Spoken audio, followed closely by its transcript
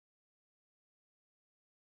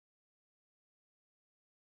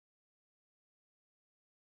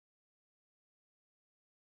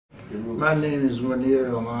My name is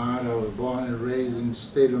Munir Ahmad. I was born and raised in the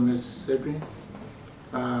state of Mississippi.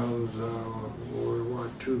 I was a World War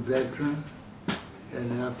II veteran,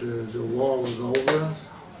 and after the war was over,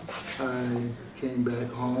 I came back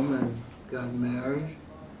home and got married,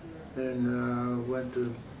 and went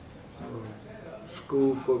to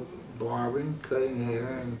school for barbering, cutting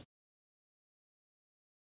hair, and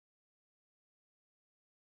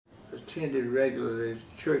attended regularly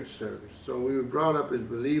church service. So we were brought up as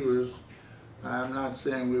believers. I'm not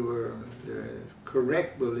saying we were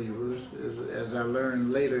correct believers, as I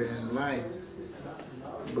learned later in life,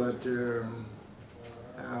 but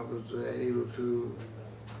I was able to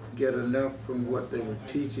get enough from what they were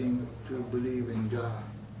teaching to believe in God.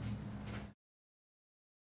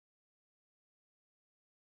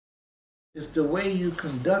 It's the way you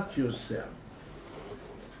conduct yourself.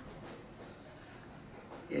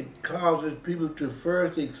 It causes people to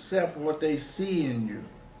first accept what they see in you.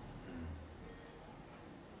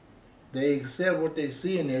 They accept what they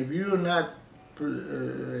see in you. If you're not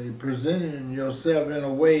presenting yourself in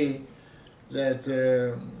a way that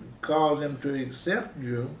causes them to accept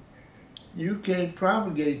you, you can't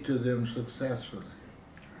propagate to them successfully.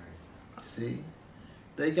 See?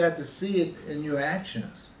 They got to see it in your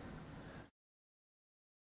actions.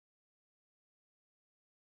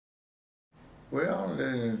 Well,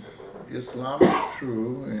 Islam is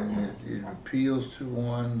true, and it appeals to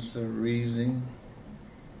one's reasoning,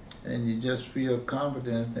 and you just feel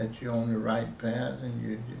confident that you're on the right path,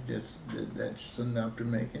 and that's enough to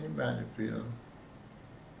make anybody feel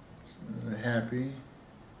happy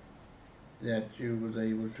that you was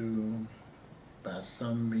able to, by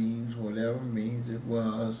some means, whatever means it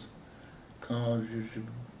was, cause you to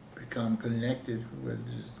become connected with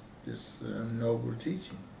this noble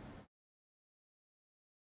teaching.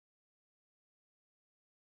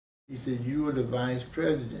 He said, you were the vice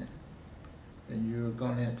president, and you're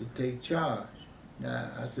going to have to take charge. Now,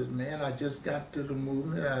 I said, man, I just got to the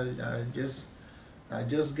movement. I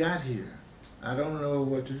just got here. I don't know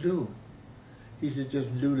what to do. He said,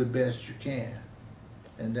 just do the best you can.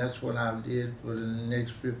 And that's what I did for the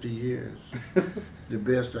next 50 years, the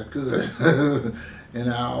best I could.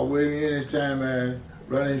 And I always, anytime I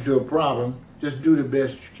run into a problem, just do the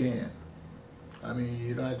best you can. I mean,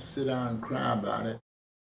 you don't have to sit down and cry about it.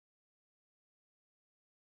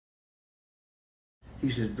 He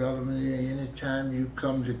said, brother, anytime you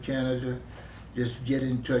come to Canada, just get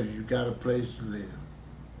in touch. You got a place to live.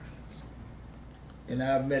 And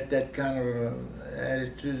I've met that kind of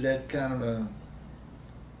attitude, that kind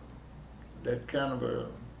of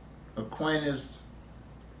acquaintance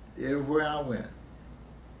everywhere I went.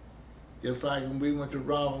 Just like when we went to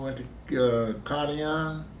Rome, went to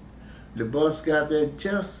Cardigan, the bus got there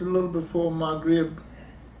just a little before Maghrib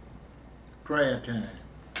prayer time.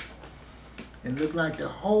 It looked like the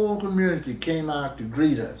whole community came out to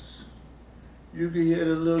greet us. You could hear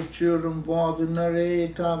the little children voices, Nare,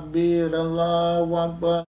 Takbir, Allah,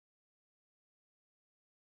 Akbar.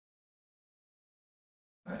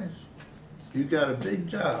 You got a big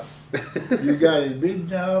job. You got a big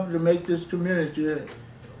job to make this community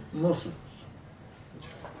Muslims.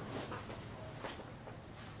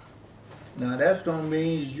 Now that's going to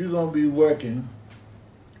mean you're going to be working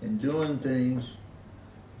and doing things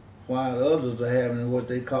while others are having what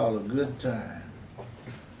they call a good time.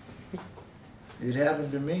 It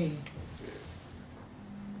happened to me.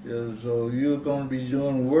 So you're going to be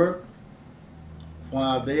doing work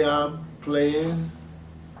while they are playing,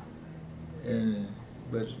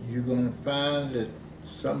 but you're going to find that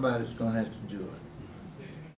somebody's going to have to do it.